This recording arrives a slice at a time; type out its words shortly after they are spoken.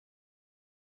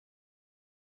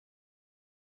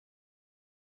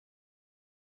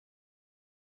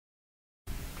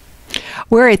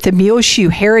We're at the Muleshoe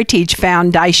Heritage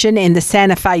Foundation in the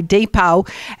Santa Fe Depot,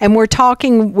 and we're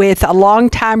talking with a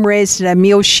longtime resident of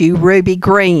Muleshoe, Ruby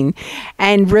Green.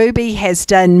 And Ruby has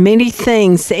done many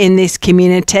things in this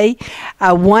community.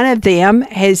 One of them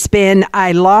has been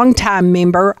a longtime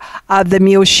member of the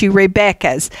Muleshoe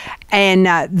Rebekahs. And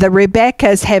the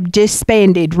Rebekahs have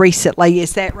disbanded recently.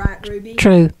 Is that right, Ruby?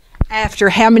 True. After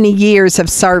how many years of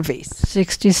service?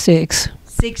 66.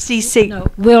 66. No,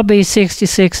 we'll be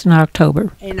 66 in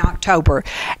October.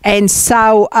 And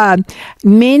so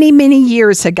many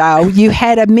years ago, you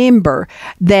had a member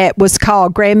that was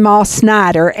called Grandma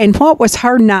Snyder. And what was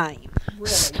her name?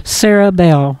 Sarah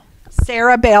Bell.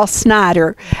 Sarah Bell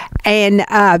Snyder. And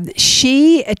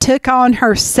she took on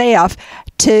herself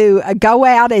to go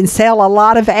out and sell a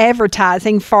lot of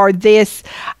advertising for this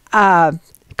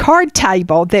card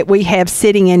table that we have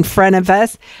sitting in front of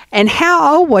us. And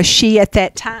how old was she at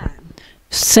that time?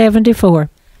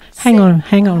 74. Hang on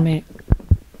a minute.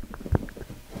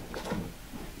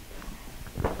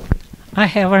 I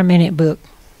have our minute book.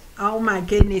 Oh my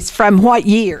goodness. From what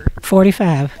year?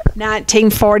 45.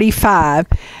 1945.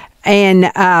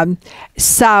 And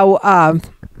Sarah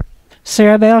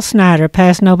Bell Snyder,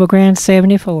 past Noble Grand,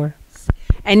 74.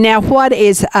 And now what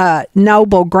is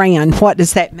Noble Grand? What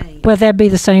does that mean? Well, that'd be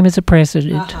the same as the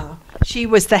president. She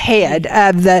was the head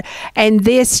of the, and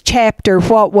this chapter,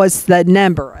 what was the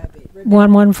number of it?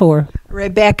 114.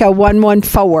 Rebekah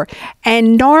 114.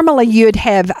 And normally you'd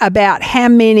have about how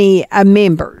many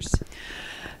members?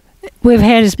 We've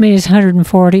had as many as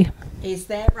 140. Is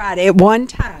that right? At one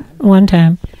time? One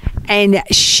time. And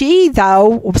she,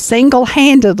 though,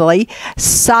 single-handedly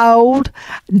sold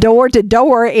door to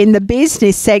door in the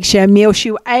business section of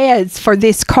Muleshoe ads for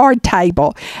this card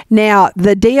table. Now,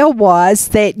 the deal was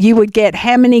that you would get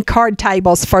how many card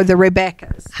tables for the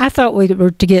Rebekahs? I thought we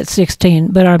were to get 16,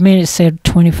 but our minutes said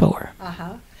 24.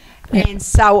 And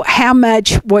so how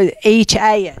much was each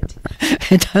ad?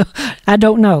 I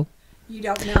don't know. You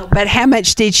don't know. But how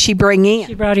much did she bring in?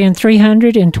 She brought in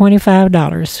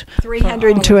 $325.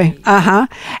 320.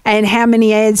 And how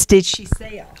many ads did she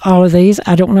sell? All of these,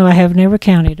 I don't know. I have never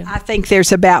counted them. I think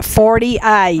there's about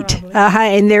 48.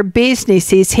 And their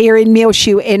business is here in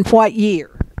Muleshoe in what year?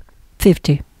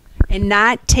 50. In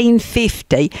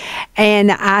 1950,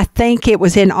 and I think it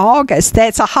was in August.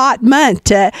 That's a hot month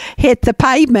to hit the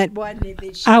pavement, wasn't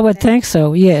it? I would think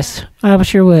so, yes. I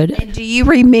sure would. And do you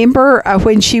remember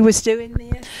when she was doing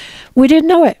this? We didn't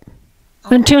know it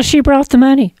until she brought the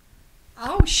money.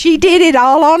 Oh, she did it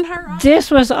all on her own?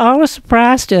 This was all a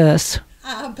surprise to us.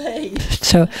 I bet.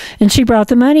 So, and she brought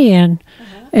the money in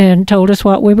and told us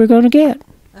what we were going to get.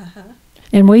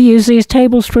 And we used these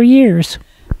tables for years.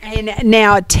 And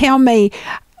now tell me,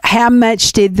 how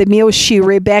much did the Muleshoe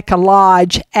Rebekah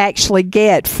Lodge actually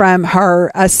get from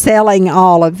her selling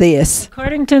all of this?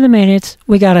 According to the minutes,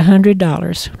 we got $100.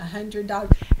 $100.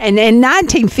 And in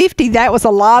 1950, that was a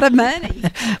lot of money.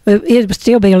 It would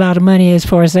still be a lot of money as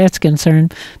far as that's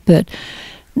concerned. But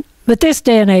this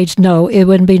day and age, no, it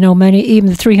wouldn't be no money. Even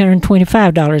the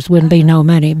 $325 wouldn't be no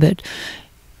money. But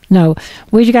no,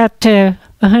 we got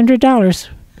 $100.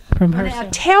 From her. Now,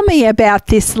 tell me about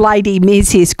this lady,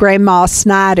 Mrs. Grandma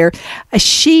Snyder. Did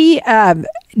she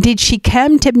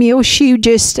come to Muleshoe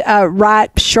just right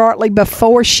shortly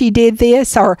before she did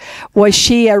this, or was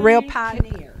she a real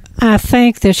pioneer? I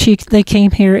think that they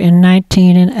came here in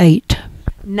 1908.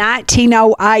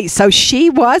 1908. So she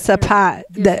was a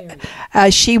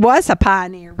she was a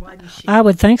pioneer, wasn't she? I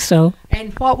would think so.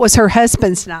 And what was her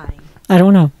husband's name? I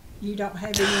don't know. You don't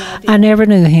have any idea? I never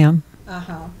knew him.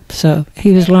 So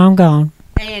he was long gone.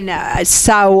 And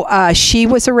so she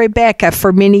was a Rebekah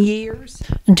for many years?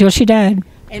 Until she died.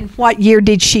 And what year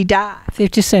did she die?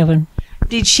 57.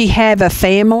 Did she have a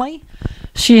family?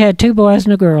 She had 2 boys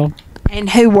and a girl. And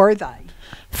who were they?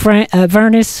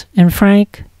 Vernis and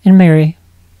Frank and Mary.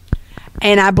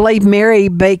 And I believe Mary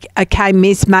became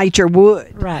Miss Major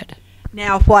Wood. Right.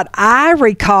 Now, what I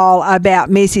recall about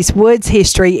Mrs. Wood's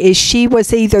history is she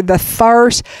was either the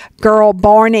first girl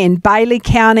born in Bailey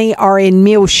County or in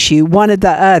Muleshoe, one or the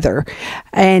other.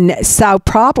 And so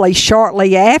probably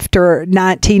shortly after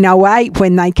 1908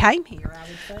 when they came here,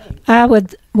 I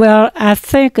would think. I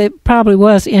think it probably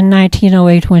was in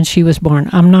 1908 when she was born.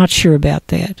 I'm not sure about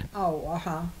that.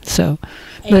 Oh, So...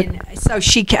 And so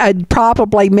she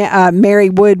probably, Mary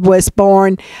Wood was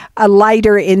born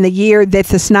later in the year that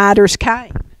the Snyders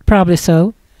came. Probably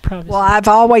so. I've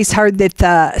always heard that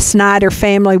the Snyder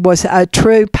family was a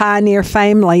true pioneer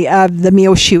family of the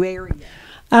Muleshoe area.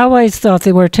 I always thought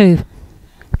they were too.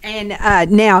 And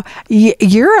now,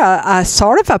 you're a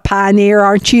sort of a pioneer,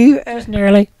 aren't you? Just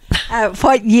nearly.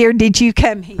 What year did you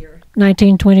come here?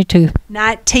 1922.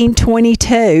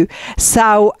 1922.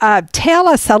 So tell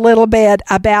us a little bit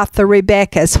about the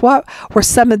Rebekahs. What were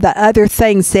some of the other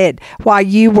things that while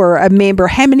you were a member,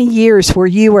 how many years were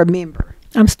you a member?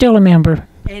 I'm still a member.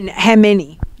 And how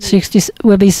many? 60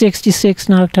 will be 66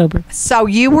 in October. So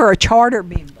you were a charter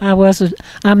member.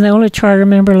 I'm the only charter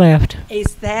member left.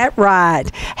 Is that right?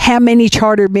 How many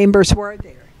charter members were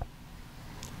there?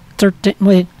 13.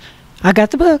 Wait, I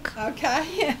got the book.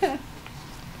 Okay.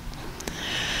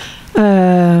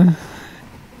 Well,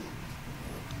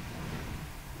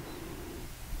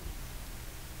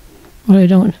 I'm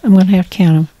going to have to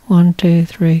count them. 1, 2,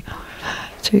 3,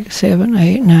 6, 7,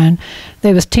 8, 9.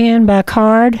 There was 10 by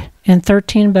card and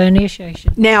 13 by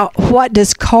initiation. Now, what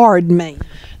does card mean?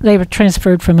 They were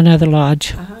transferred from another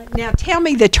lodge. Now, tell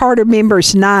me the charter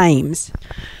members' names.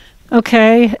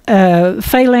 Okay,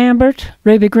 Faye Lambert,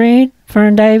 Ruby Green,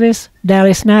 Fern Davis,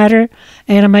 Dally Snyder,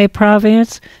 Anna Mae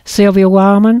Province, Sylvia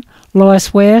Wildman,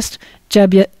 Lois West,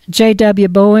 J.W.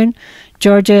 Bowen,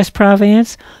 George S.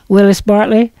 Province, Willis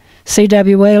Bartley,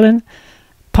 C.W. Whalen,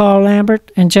 Paul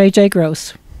Lambert, and J.J.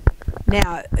 Gross.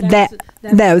 Now,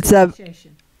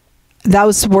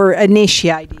 those were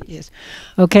initiated. Yes.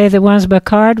 Okay, the ones by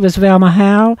card was Velma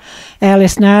Howell,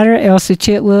 Alice Snyder, Elsie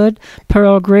Chitwood,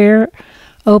 Pearl Greer,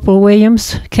 Opal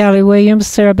Williams, Callie Williams,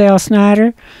 Sarah Bell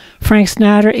Snyder, Frank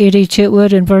Snyder, Eddie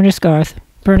Chitwood, and Bernice Garth.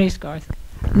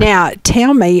 Now,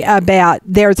 tell me about,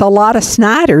 there's a lot of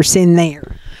Snyders in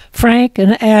there. Frank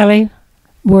and Allie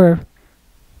were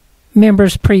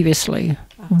members previously.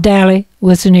 Dally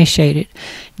was initiated.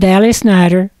 Dally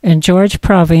Snyder and George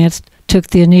Province took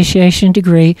the initiation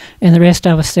degree, and the rest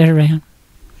of us sat around.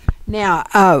 Now,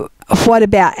 what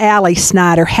about Allie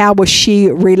Snyder? How was she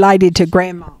related to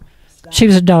Grandma? She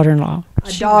was a daughter-in-law.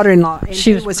 A daughter-in-law. And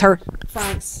she was her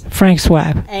Frank's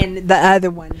wife. And the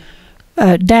other one?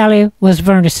 Dally was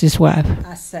Vernice's wife.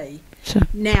 I see. So.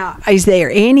 Now, is there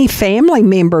any family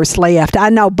members left? I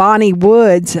know Bonnie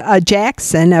Woods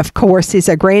Jackson, of course, is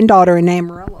a granddaughter in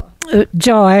Amarillo.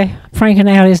 Joy, Frank and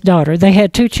Allie's daughter. They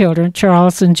had 2 children,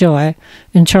 Charles and Joy.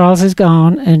 And Charles is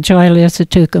gone, and Joy lives at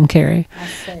Tucumcari.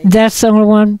 That's the only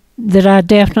one that I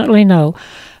definitely know.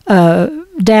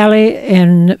 Dally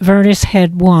and Vernice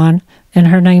had one, and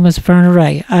her name was Verna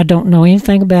Ray. I don't know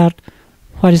anything about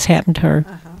what has happened to her.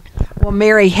 Well,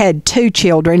 Mary had 2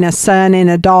 children, a son and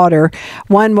a daughter.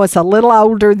 One was a little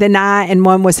older than I, and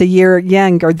one was a year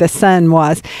younger, the son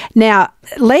was. Now,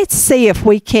 let's see if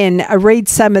we can read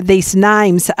some of these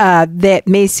names that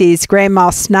Mrs. Grandma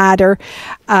Snyder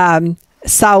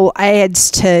so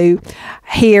adds to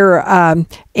here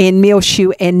in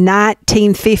Muleshoe in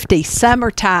 1950,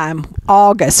 summertime,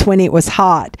 August, when it was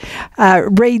hot.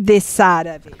 Read this side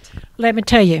of it. Let me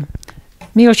tell you,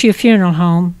 Muleshoe Funeral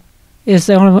Home is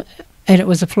the only one, and it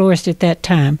was a florist at that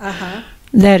time.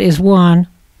 That is one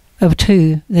of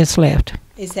 2 that's left.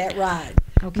 Is that right?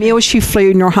 Okay. Muleshoe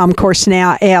Funeral Home, of course,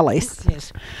 now Alice.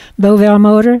 Yes. Bovell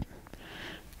Motor,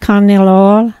 Continental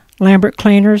Oil, Lambert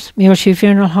Cleaners, Muleshoe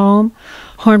Funeral Home,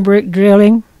 Hornbrick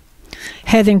Drilling,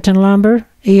 Heathington Lumber,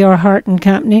 E.R. Hart and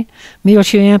Company,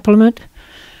 Muleshoe Implement,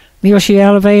 Muleshoe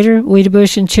Elevator,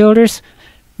 Weedabush and Childers,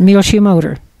 Muleshoe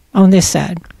Motor on this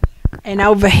side. And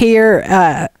over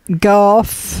here,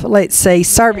 Gulf, let's see,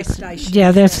 service station.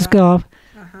 Yeah, that's Gulf.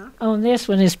 On this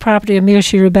one is property of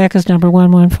Muleshoe Rebekah's number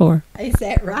 114. Is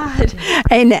that right?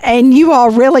 And you all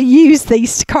really use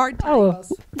these card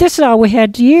tables? Oh, this is all we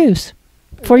had to use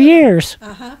for years.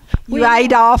 You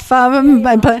ate off of them?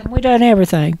 We done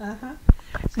everything.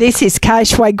 This is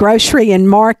Cashway Grocery and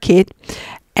Market.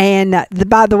 And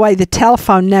by the way, the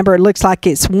telephone number, it looks like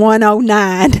it's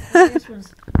 109. This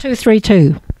one's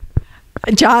 232.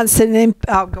 Johnson and,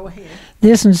 go ahead.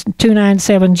 This one's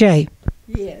 297J.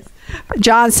 Yes.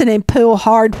 Johnson and Poole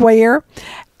Hardware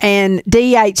and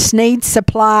D.H. Sneed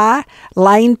Supply,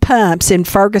 Lane Pumps and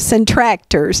Ferguson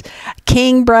Tractors,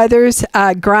 King Brothers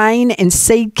Grain and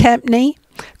Seed Company,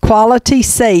 Quality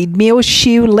Seed,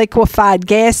 Muleshoe Liquefied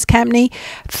Gas Company,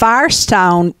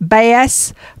 Firestone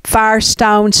Bass,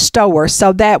 Firestone Store.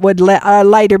 So that would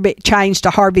later be changed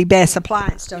to Harvey Bass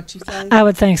Appliance, don't you think? I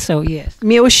would think so, yes.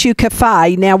 Muleshoe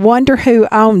Cafe. Now, wonder who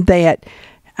owned that.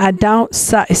 I don't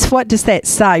say. What does that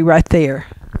say right there?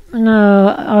 No,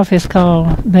 office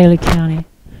called Bailey County.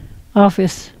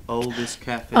 Office. Oldest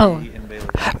cafe in Bailey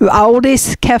County.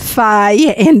 Oldest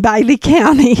cafe in Bailey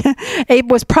County. It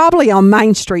was probably on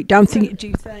Main Street, do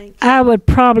you think? I would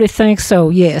probably think so,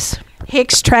 yes.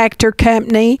 Hicks Tractor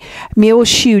Company,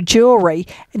 Muleshoe Jewelry.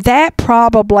 That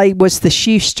probably was the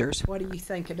Schusters. What do you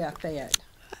think about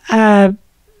that?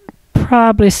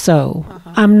 Probably so.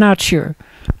 I'm not sure.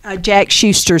 Jack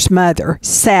Schuster's mother,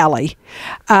 Sally.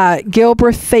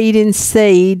 Gilbreth Feed and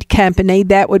Seed Company,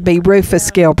 that would be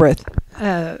Rufus Gilbreth.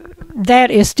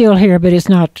 That is still here, but it's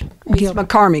not. It's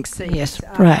McCormick Seed. Yes,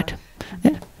 right.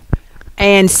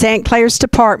 And St. Clair's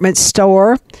Department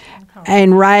Store,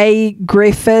 and Ray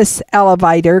Griffiths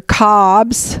Elevator,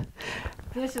 Cobb's.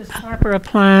 This is Harper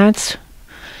Appliance,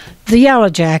 the Yellow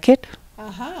Jacket.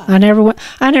 I never went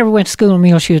to school in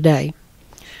Muleshoe Day.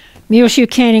 Muleshoe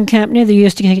Canning Company, they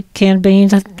used to can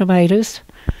beans and tomatoes.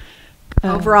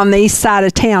 Over on the east side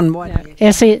of town, wasn't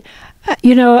it?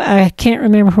 I can't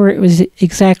remember where it was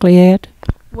exactly at.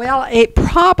 Well, it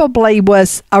probably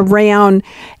was around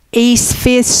East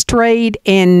 5th Street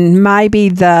and maybe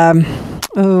There's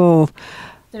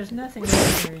nothing out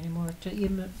there anymore.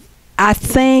 I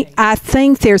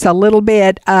think there's a little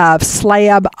bit of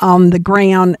slab on the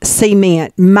ground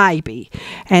cement, maybe,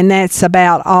 and that's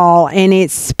about all. And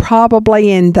it's probably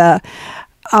in the,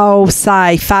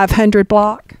 say 500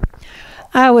 block.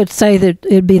 I would say that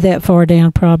it'd be that far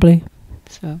down, probably.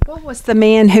 So. What was the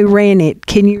man who ran it?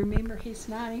 Can you remember his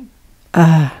name?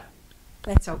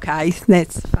 That's okay.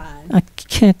 That's fine. I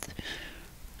can't.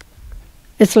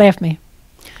 It's left me.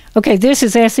 Okay, this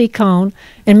is S.E. Cone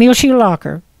and Muleshoe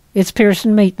Locker. It's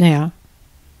Pearson Meat now.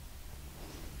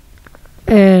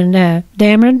 And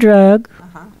Damon and Drug,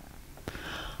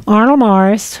 Arnold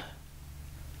Morris,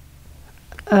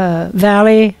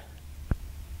 Valley,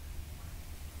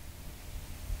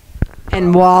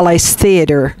 and Wallace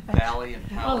Theater. Valley and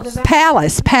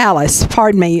Palace. Palace,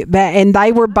 pardon me. And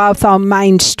they were both on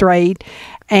Main Street,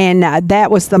 and that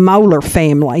was the Moeller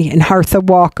family, and Hertha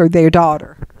Walker, their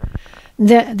daughter.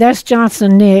 That's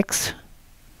Johnson Nix.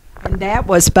 And that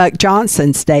was Buck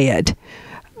Johnson's dad.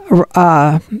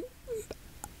 Yes,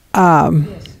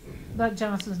 Buck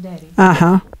Johnson's daddy.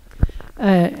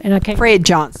 And I can't. Fred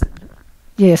Johnson.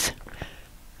 Yes.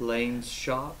 Lane's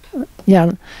Shop.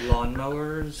 Yeah.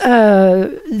 Lawnmowers.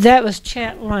 That was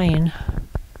Chat Lane.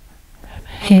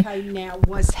 Okay, now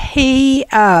was he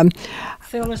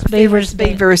Phyllis Beaver's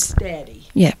daddy?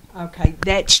 Yeah. Okay,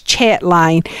 that's Chat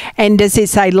Lane. And does it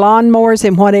say lawnmowers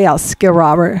and what else, Gil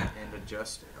Robert? And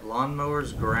adjusting.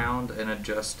 Lawnmowers, ground, and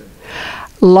adjusting.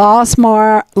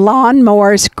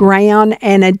 Lawnmowers, ground,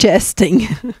 and adjusting.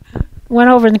 Went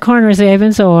over in the corner is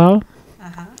Evans Oil.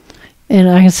 And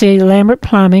I can see Lambert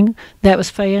Plumbing. That was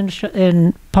Faye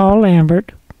and Paul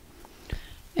Lambert.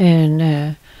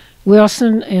 And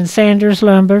Wilson and Sanders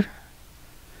Lumber.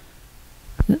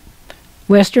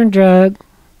 Western Drug.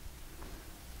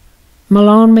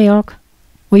 Malone Milk.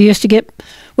 We used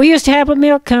to have a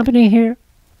milk company here.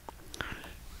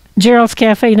 Gerald's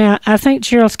Cafe. Now, I think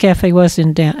Gerald's Cafe was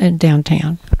in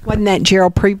downtown. Wasn't that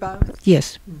Gerald Prevost?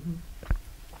 Yes.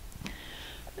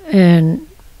 And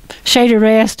Shady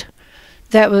Rest.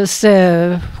 That was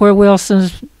where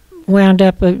Wilson's wound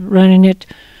up running it.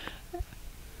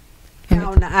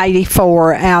 On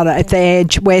 84 out at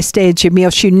the west edge of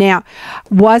Muleshoe. Now,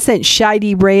 wasn't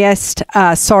Shady Rest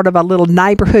sort of a little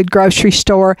neighborhood grocery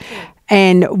store?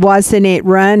 And wasn't it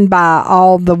run by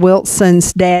all the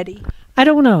Wilson's daddy? I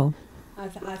don't know. I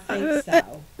think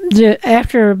so.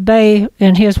 After Bay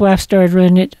and his wife started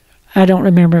running it, I don't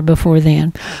remember before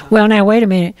then. Well, now, wait a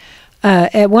minute.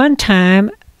 At one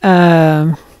time,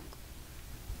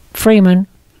 Freeman,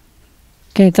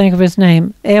 can't think of his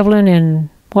name, Evelyn and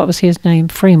what was his name?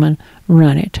 Freeman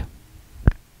run it.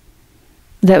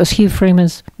 That was Hugh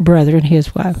Freeman's brother and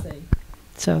his wife.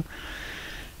 So,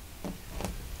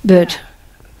 but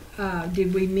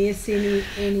did we miss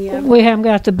any of them? We haven't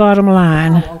got the bottom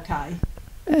line. Oh,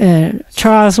 okay.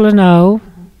 Charles Leno,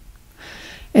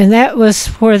 and that was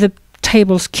where the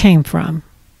tables came from.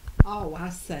 Oh, I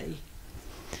see.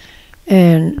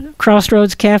 And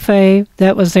Crossroads Cafe,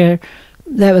 that was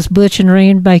Butch and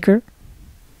Reen Baker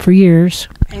for years.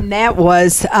 And that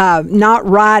was not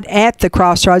right at the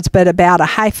Crossroads, but about a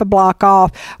half a block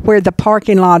off where the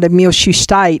parking lot of Muleshoe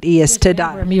State is today.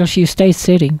 Where Muleshoe State's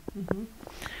sitting.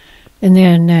 And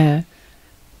then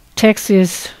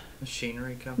Texas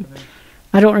Machinery Company.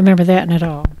 I don't remember that at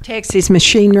all. Texas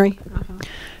Machinery.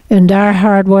 And Dyer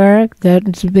Hardware,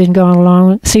 that's been going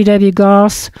along. C.W.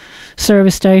 Goss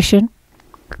Service Station.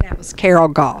 That was Carol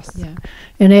Goss. Yeah.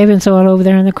 And Evans Oil over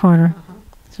there in the corner.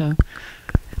 So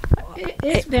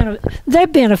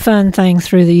they've been a fun thing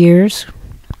through the years.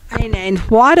 And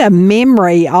what a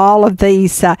memory, all of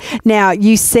these. Now,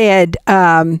 you said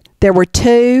there were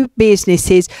two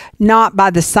businesses, not by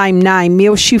the same name.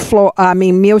 Muleshoe, what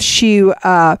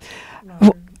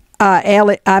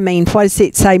does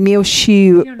it say?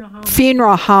 Muleshoe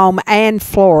Funeral Home and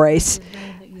Florist.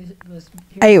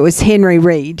 It was Henry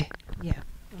Reed. Yeah.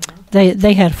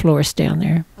 They had a florist down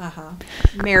there.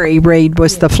 Mary Reed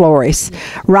was the florist,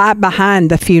 right behind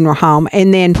the funeral home.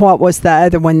 And then what was the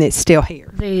other one that's still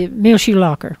here? The Muleshoe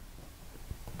Locker.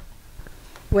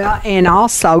 Well, and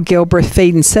also Gilbert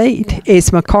Feed and Seed is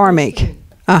McCormick.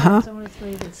 There's only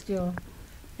 3 that's still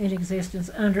in existence,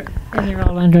 and they're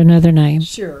all under another name.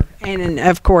 Sure. And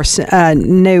of course,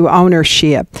 new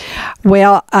ownership.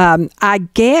 Well, I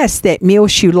guess that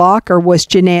Muleshoe Locker was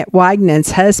Jeanette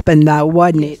Wagnon's husband, though,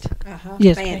 wasn't it?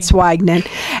 Yes. Vance Wagnon.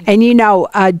 And you know,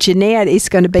 Jeanette is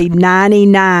going to be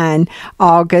 99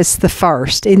 August the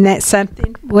 1st. Isn't that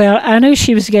something? Well, I knew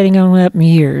she was getting on up in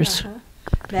years.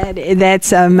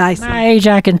 That's amazing. My age,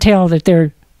 I can tell that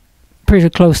they're pretty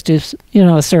close to,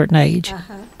 a certain age.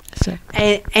 So.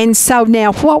 And so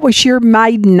now, what was your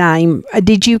maiden name?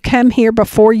 Did you come here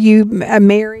before you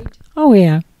married? Oh,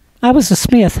 yeah. I was a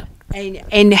Smith.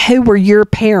 And who were your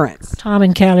parents? Tom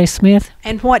and Callie Smith.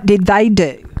 And what did they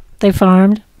do? They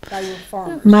farmed. They were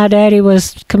farmers. My daddy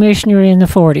was commissioner in the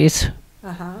 40s.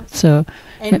 So.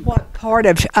 And what part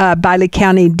of Bailey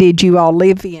County did you all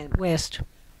live in? West.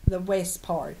 The west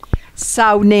part.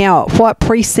 So now, what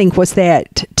precinct was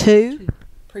that? 2?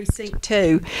 Precinct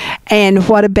 2. And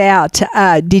what about,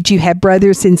 did you have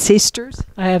brothers and sisters?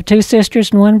 I have 2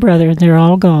 sisters and 1 brother, and they're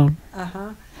all gone.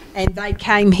 And they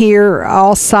came here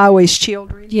also as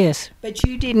children? Yes. But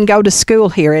you didn't go to school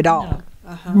here at all?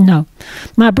 No. No.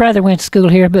 My brother went to school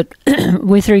here, but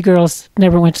we 3 girls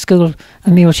never went to school a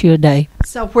Muleshoe a day.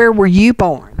 So where were you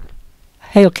born?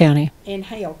 Hale County. In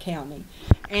Hale County.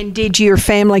 And did your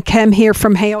family come here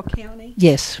from Hale County?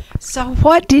 Yes. So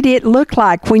what did it look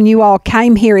like when you all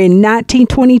came here in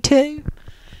 1922?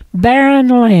 Barren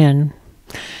land.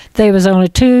 There was only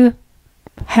 2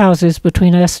 houses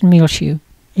between us and Muleshoe.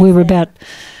 We were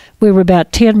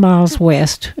about 10 miles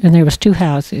west, and there was 2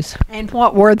 houses. And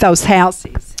what were those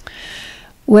houses?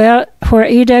 Well, where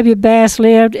E.W. Bass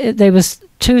lived, there was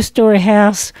 2-story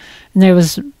house, and there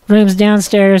was rooms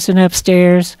downstairs and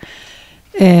upstairs.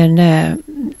 And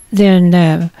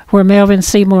then where Melvin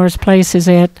Seymour's place is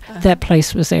at, that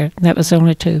place was there. That was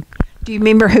only 2. Do you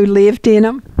remember who lived in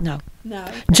them? No. No.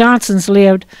 Johnsons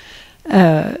lived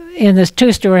in this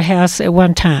 2-story house at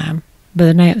one time,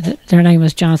 but their name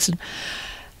was Johnson.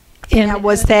 Now,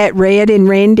 was that Red and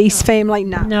Randy's family?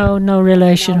 No. No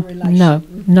relation.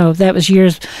 No. That was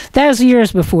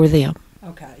years before them.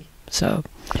 Okay. So.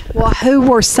 Well, who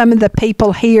were some of the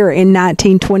people here in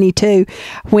 1922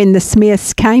 when the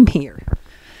Smiths came here?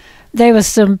 There was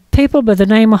some people by the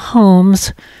name of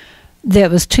Holmes that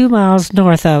was 2 miles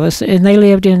north of us, and they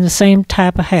lived in the same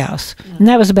type of house. And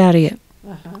that was about it.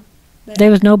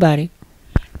 There was nobody.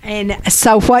 And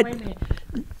so what?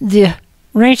 The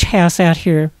ranch house out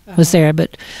here was there,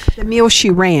 but the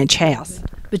Muleshoe Ranch house.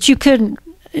 But you couldn't.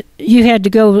 You had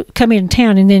to come in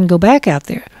town and then go back out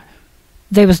there.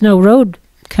 There was no road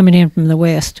coming in from the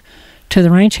west to the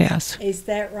ranch house. Is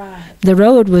that right? The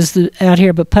road was out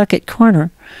here by Puckett Corner.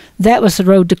 That was the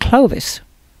road to Clovis.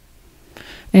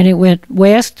 And it went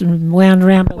west and wound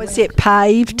around. Was it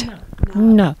paved?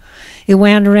 No. It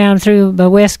wound around through by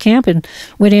West Camp and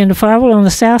went into Farwell on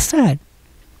the south side.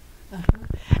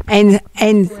 And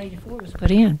 484 was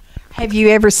put in. Have you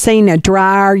ever seen a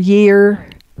drier year?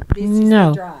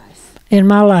 No. In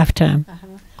my lifetime.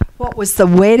 What was the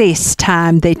wettest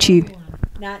time that you...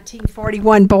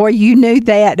 1941. Boy, you knew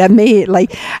that immediately.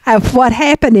 What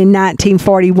happened in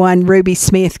 1941, Ruby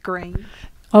Smith Green?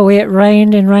 Oh, it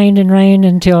rained and rained and rained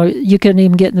until you couldn't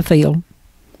even get in the field.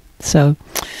 So,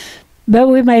 but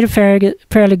we made a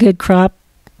fairly good crop.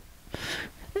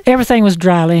 Everything was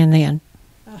dry land then.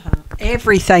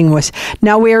 Everything was.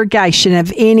 No irrigation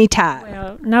of any type.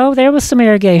 Well, no, there was some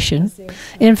irrigation.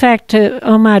 In fact,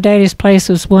 on my daddy's place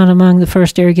was one among the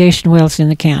first irrigation wells in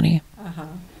the county.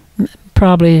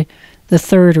 Probably the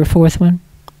 3rd or 4th one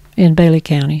in Bailey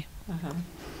County.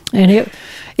 And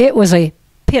it was a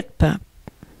pit pump.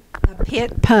 A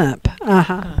pit pump.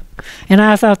 And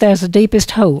I thought that was the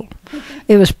deepest hole.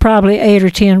 It was probably 8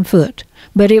 or 10 foot,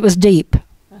 but it was deep.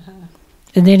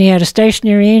 And then he had a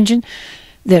stationary engine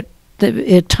that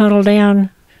it tunneled down,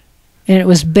 and it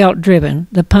was belt driven.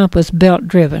 The pump was belt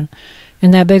driven,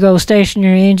 and that big old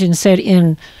stationary engine sat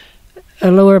in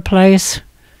a lower place.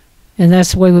 And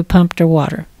that's the way we pumped our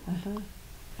water.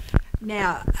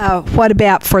 Now, what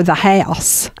about for the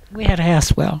house? We had a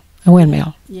house well, a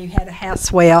windmill. You had a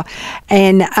house well.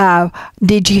 And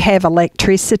did you have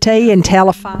electricity and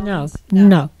telephones?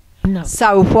 No.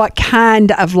 So what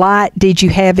kind of light did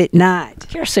you have at night?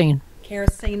 Kerosene.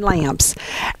 Kerosene lamps.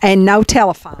 And no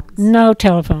telephones? No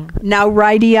telephone. No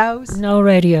radios? No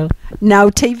radio.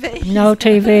 No TV? No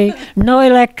TV. No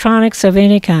electronics of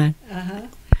any kind.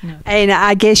 No. And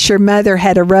I guess your mother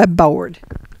had a rub board.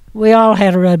 We all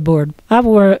had a rub board. I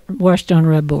washed on a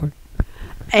rub board.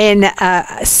 And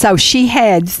so she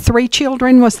had 3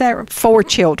 children, was that 4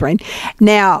 children?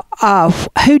 Now,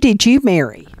 who did you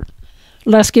marry?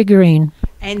 Lusky Green.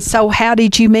 And so how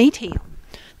did you meet him?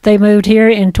 They moved here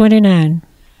in 29,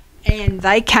 And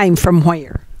they came from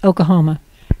where? Oklahoma.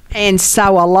 And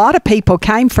so a lot of people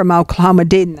came from Oklahoma,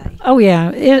 didn't they? Oh,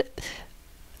 yeah.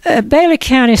 Bailey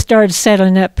County started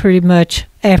settling up pretty much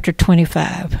after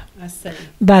 25. I see.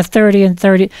 By 30 and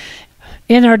 30.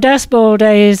 In our Dust Bowl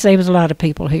days, there was a lot of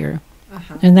people here.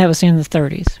 And that was in the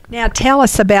 30s. Now tell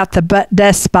us about the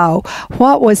Dust Bowl.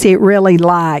 What was it really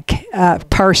like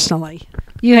personally?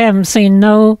 You haven't seen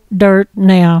no dirt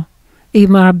now,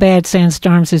 even our bad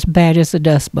sandstorms as bad as the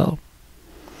Dust Bowl.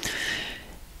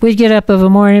 We'd get up of a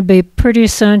morning, it'd be pretty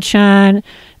sunshine.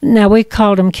 Now, we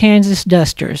called them Kansas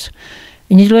dusters.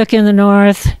 And you'd look in the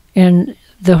north, and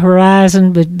the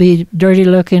horizon would be dirty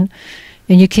looking,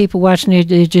 and you keep watching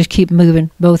it, it just keep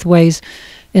moving both ways.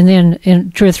 And then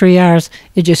in 2 or 3 hours,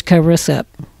 it just cover us up.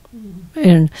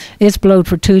 And it's blowed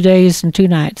for 2 days and 2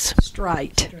 nights.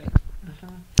 Straight.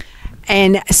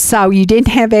 And so you didn't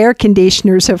have air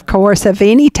conditioners, of course, of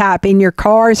any type in your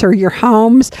cars or your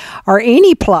homes or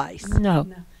any place. No.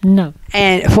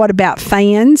 And what about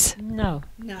fans? No.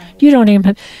 You don't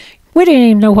even. We didn't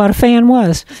even know what a fan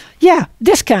was. Yeah,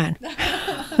 this kind.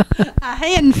 A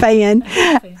hand fan.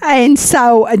 And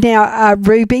so now,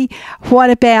 Ruby, what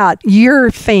about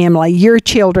your family, your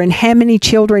children? How many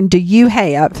children do you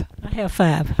have? I have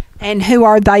 5. And who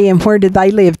are they and where do they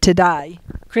live today?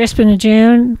 Crispin and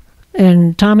June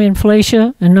and Tommy and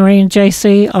Felicia and Noreen and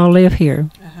JC all live here.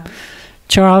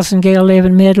 Charles and Gail live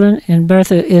in Midland, and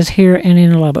Bertha is here and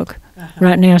in Lubbock.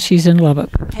 Right now she's in Lubbock.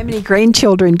 How many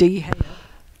grandchildren do you have?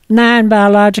 9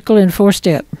 biological and 4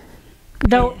 step.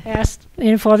 Don't ask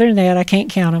any farther than that. I can't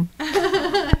count them.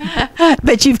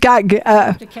 But you've got To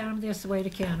count them, that's the way to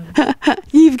count them.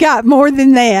 you've got more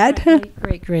than that.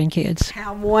 Great grandkids.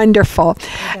 How wonderful.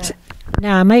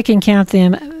 Now I may can count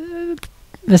them.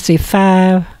 Let's see,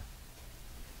 5.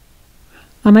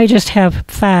 I may just have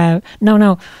 5.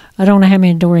 No, I don't know how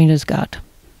many Doreen's got.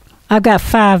 I've got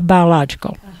 5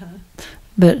 biological.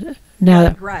 But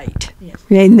now, Great. Yes.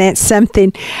 And that's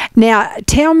something. Now,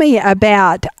 tell me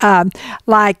about,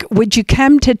 would you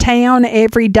come to town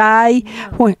every day?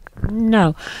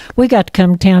 no, we got to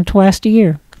come to town twice a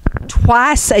year.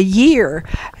 Twice a year?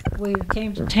 We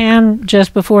came to town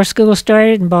just before school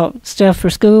started and bought stuff for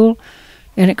school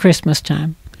and at Christmas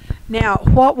time. Now,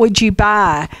 what would you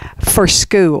buy for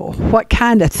school? What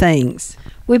kind of things?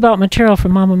 We bought material for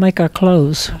Mama to make our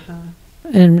clothes.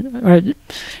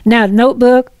 Now,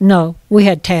 notebook, no. We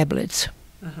had tablets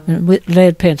with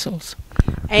lead pencils.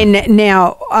 And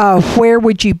now, where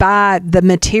would you buy the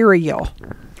material?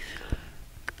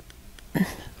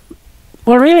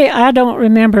 Well, really, I don't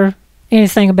remember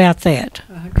anything about that.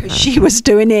 'Cause she was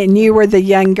doing it and you were the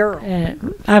young girl.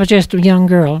 I was just a young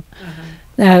girl.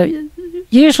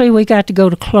 Usually we got to go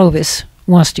to Clovis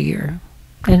once a year.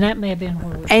 And that may have been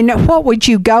where we... And what would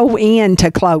you go in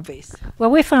to Clovis?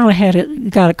 Well, we finally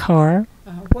got a car.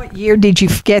 What year did you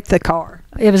get the car?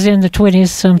 It was in the 20s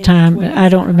sometime. I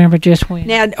don't remember just when.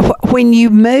 Now, when you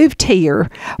moved here,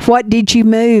 what did you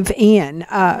move in?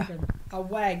 A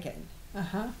wagon.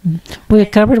 We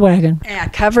had covered wagon. A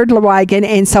covered wagon.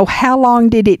 And so how long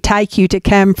did it take you to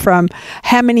come from,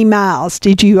 how many miles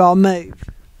did you all move?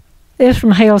 It was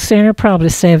from Hale Center, probably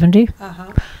 70.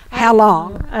 How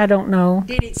long? I don't know.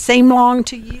 Did it seem long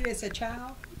to you as a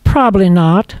child? Probably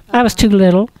not. I was too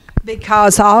little.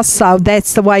 Because also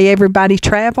that's the way everybody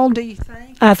traveled, do you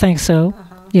think? I think so.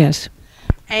 Yes.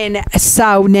 And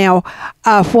so now,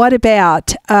 what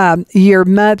about your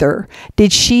mother?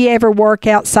 Did she ever work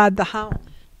outside the home?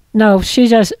 No, she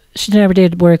never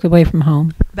did work away from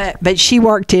home. But she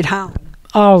worked at home.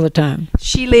 All the time.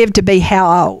 She lived to be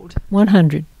how old?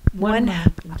 100. 1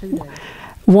 month and 2 days.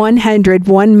 100,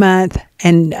 1 month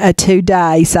and 2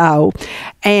 days old.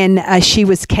 And she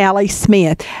was Callie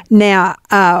Smith. Now,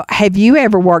 have you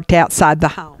ever worked outside the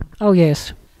home? Oh,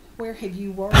 yes. Where have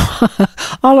you worked?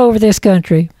 All over this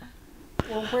country.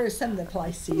 Well, where are some of the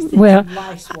places that you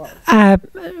last worked?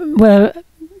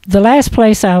 The last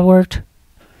place I worked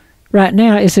right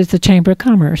now is at the Chamber of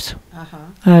Commerce.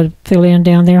 I fill in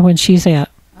down there when she's out.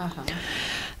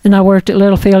 And I worked at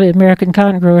Littlefield at American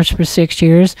Cotton Growers for 6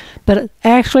 years. But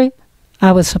actually,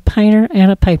 I was a painter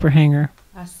and a paper hanger.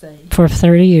 I see. For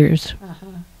 30 years.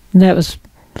 And that's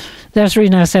the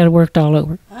reason I said I worked all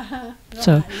over.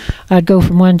 So I'd go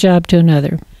from one job to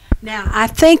another. Now, I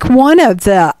think one of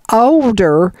the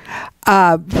older,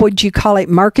 would you call it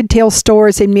mercantile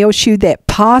stores in Muleshoe that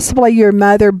possibly your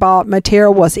mother bought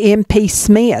material was M.P.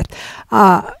 Smith.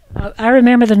 I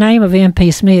remember the name of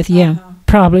M.P. Smith, yeah,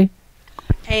 probably.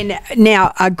 And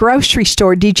now, a grocery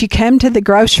store, did you come to the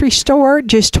grocery store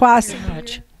just twice?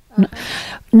 Much.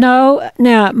 No,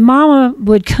 now, Mama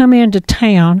would come into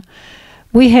town.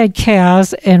 We had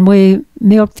cows, and we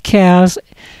milked the cows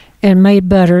and made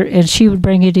butter, and she would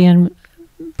bring it in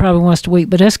probably once a week.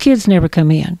 But us kids never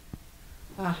come in.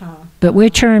 But we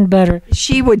churned butter.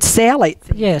 She would sell it.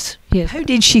 Yes, yes. Who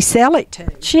did she sell it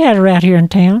to? She had her out here in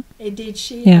town. Did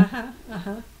she? Yeah.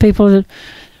 People that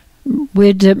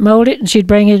we'd mold it, and she'd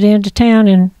bring it into town.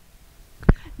 And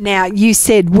now, you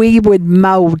said we would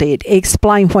mold it.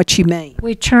 Explain what you mean.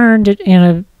 we churned it in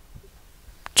a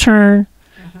churn,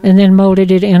 and then molded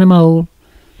it in a mold.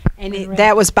 And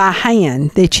that was by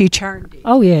hand that you churned it.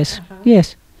 Oh, yes,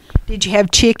 yes, Did you have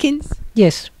chickens?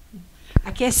 yes. I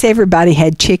guess everybody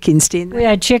had chickens, didn't We they?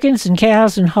 had chickens and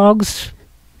cows and hogs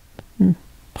and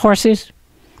horses.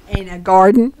 And a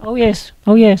garden. Oh, yes,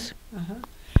 oh, yes.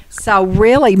 So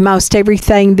really, most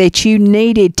everything that you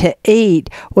needed to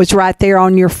eat was right there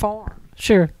on your farm.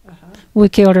 Sure. We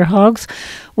killed our hogs.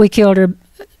 We killed her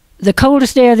the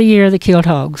coldest day of the year. They killed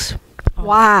hogs.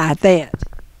 Why that?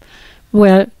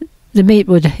 Well, the meat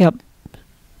would help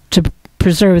to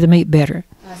preserve the meat better.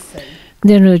 I see.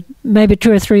 Then maybe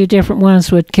 2 or 3 different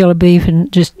ones would kill a beef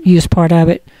and just use part of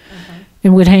it,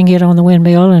 and we'd hang it on the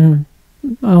windmill and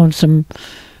on some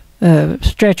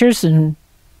stretchers and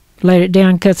laid it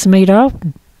down, cut some meat off,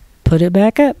 and put it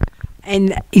back up.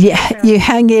 And you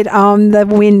hung it on the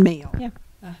windmill. Yeah.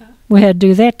 We had to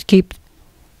do that to keep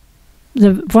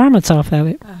the varmints off of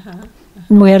it.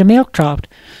 And we had a milk trough,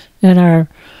 and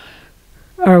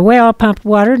our well pumped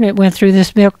water, and it went through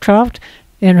this milk trough,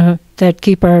 and that'd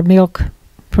keep our milk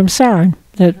from souring.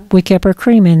 That we kept our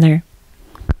cream in there.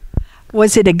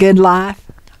 Was it a good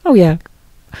life? Oh yeah,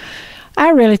 I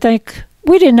really think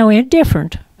we didn't know any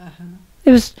different.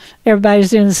 It was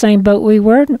everybody's in the same boat we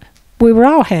were. We were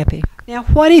all happy. Now,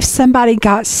 what if somebody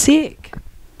got sick?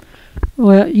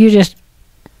 Well, you just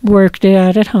worked it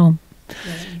out at home.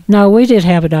 No, we did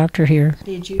have a doctor here,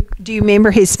 Did you? Do you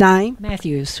remember his name?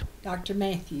 Matthews, Dr.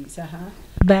 Matthews.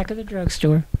 back of the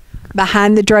drugstore.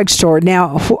 Behind the drugstore.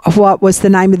 Now, what was the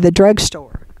name of the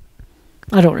drugstore?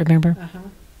 I don't remember.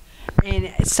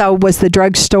 And so, was the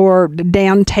drugstore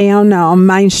downtown on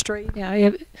Main Street?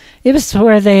 Yeah, it was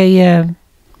where they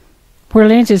where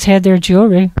Lindsay's had their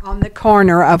jewelry. On the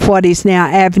corner of what is now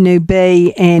Avenue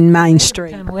B and Main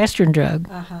Street. Kind of Western drug.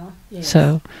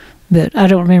 So, but I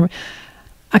don't remember.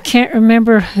 I can't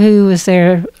remember who was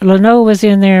there. Leno was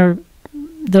in there,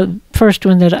 the first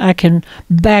one that I can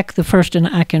the first one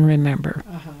I can remember.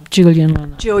 Julian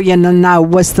Leno. Julian Leno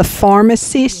was the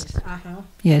pharmacist.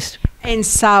 Yes. And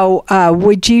so,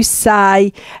 would you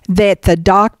say that the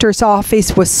doctor's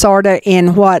office was sort of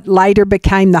in what later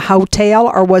became the hotel,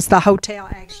 or was the hotel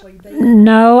actually there?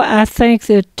 No, I think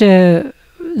that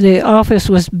the office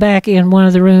was back in one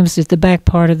of the rooms at the back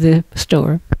part of the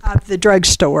store. Of the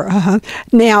drugstore.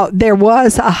 Now, there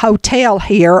was a hotel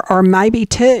here, or maybe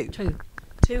two.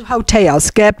 Two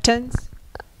hotels, Gupton's.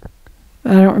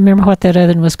 I don't remember what that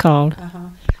other one was called.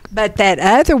 But that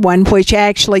other one, which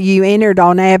actually you entered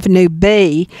on Avenue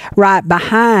B, right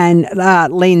behind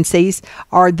Lindsay's,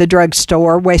 or the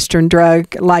drugstore, Western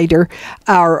Drug later,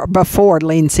 or before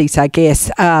Lindsay's, I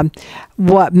guess,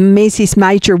 what Mrs.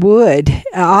 Major Wood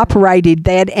operated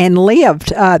that and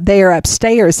lived there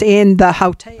upstairs in the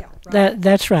hotel. Right?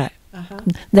 That's right.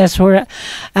 That's where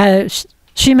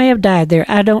she may have died there.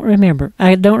 I don't remember.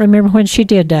 I don't remember when she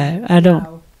did die. I don't.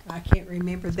 No, I can't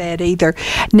remember that either.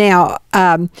 Now,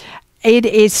 it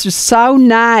is so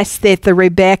nice that the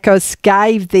Rebekahs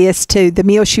gave this to the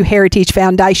Muleshoe Heritage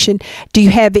Foundation. Do you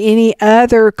have any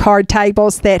other card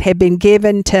tables that have been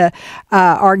given to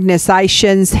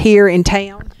organizations here in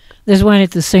town? There's one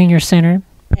at the senior center.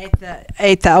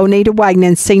 At the Oneida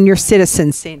Wagnon Senior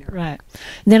Citizen Center. Right.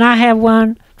 Then I have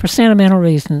one for sentimental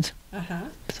reasons.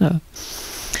 So.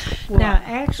 Now,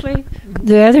 actually,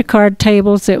 the other card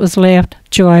tables that was left,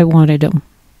 Joy wanted them.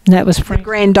 That was The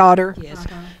granddaughter. Yes.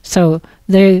 So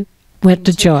they went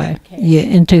to Joy. Yeah,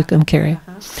 in Tucumcari.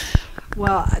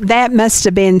 Well, that must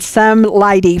have been some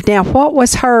lady. Now, what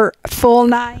was her full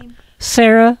name?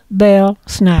 Sarah Bell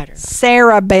Snyder.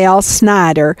 Sarah Bell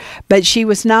Snyder. But she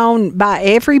was known by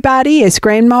everybody as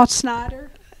Grandma Snyder?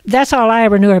 That's all I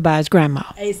ever knew her by, is Grandma.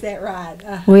 Is that right?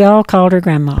 We all called her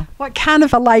Grandma. What kind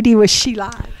of a lady was she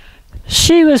like?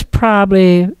 She was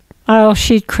probably,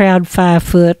 she'd crowd 5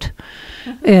 foot,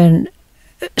 and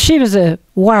she was a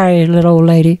wiry little old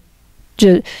lady.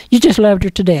 You just loved her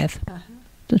to death.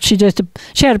 She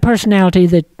had a personality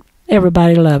that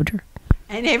everybody loved her.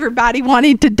 And everybody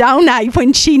wanted to donate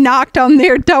when she knocked on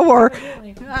their door.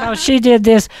 Oh, she did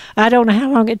this. I don't know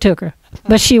how long it took her,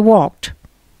 but she walked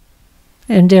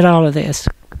and did all of this.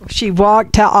 She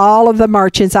walked to all of the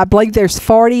merchants. I believe there's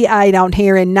 48 on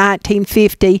here in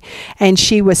 1950, and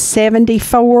she was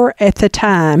 74 at the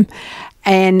time.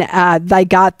 And they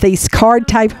got these card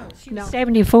tables. She was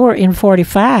 74 in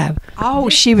 45. Oh,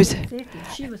 she was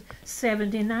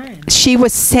 79. She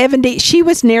was 70. She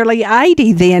was nearly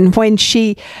 80 then when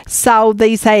she sold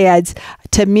these ads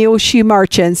to Muleshoe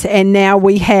merchants, and now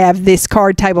we have this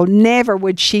card table. Never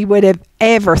would have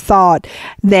ever thought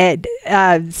that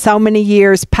so many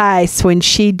years passed when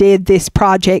she did this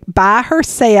project by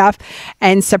herself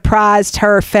and surprised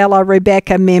her fellow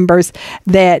Rebekah members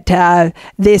that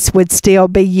this would still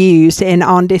be used and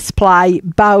on display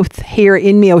both here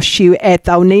in Muleshoe at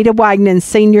the Oneida Wagnon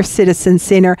Senior Citizen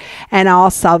Center and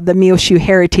also the Muleshoe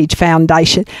Heritage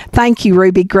Foundation. Thank you,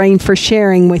 Ruby Green, for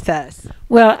sharing with us.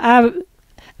 Well,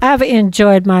 I've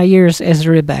enjoyed my years as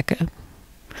a Rebekah.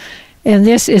 And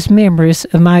this is memories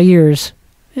of my years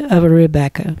of a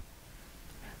Rebekah.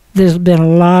 There's been a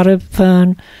lot of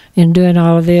fun in doing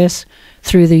all of this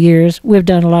through the years. We've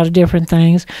done a lot of different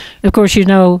things. Of course, you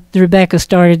know, the Rebekah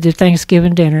started the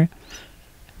Thanksgiving dinner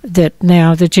that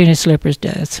now the Jenny Slippers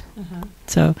does.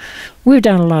 So we've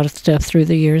done a lot of stuff through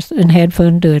the years and had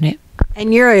fun doing it.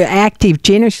 And you're an active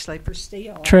Jenny Slipper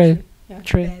still. True.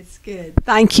 True. That's good.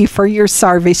 Thank you for your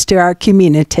service to our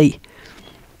community.